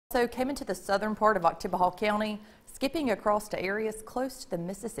Also came into the southern part of Oktibbeha County, skipping across to areas close to the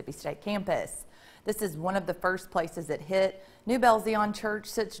Mississippi State campus. This is one of the first places it hit. New Belle Zion Church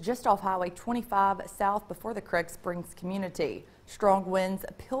sits just off Highway 25 south before the Craig Springs community. Strong winds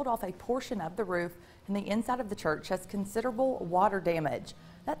peeled off a portion of the roof, and the inside of the church has considerable water damage.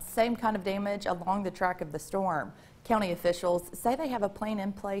 That same kind of damage along the track of the storm. County officials say they have a plan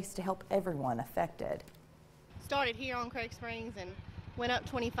in place to help everyone affected. Started here on Craig Springs and went up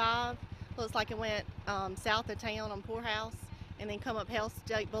 25. Looks like it went south of town on Poorhouse and then come up Hell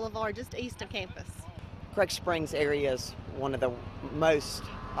State Boulevard just east of campus. Craig Springs area is one of the most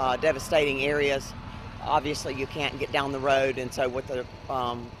devastating areas. Obviously you can't get down the road, and so what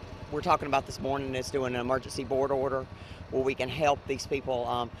we're talking about this morning is doing an emergency board order where we can help these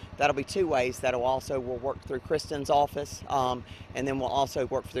people. That'll be two ways. We'll work through Kristen's office, and then we'll also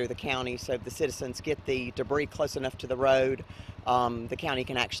work through the county. So if the citizens get the debris close enough to the road, the county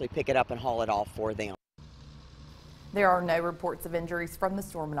can actually pick it up and haul it off for them. There are no reports of injuries from the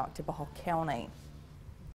storm in Oktibbeha County.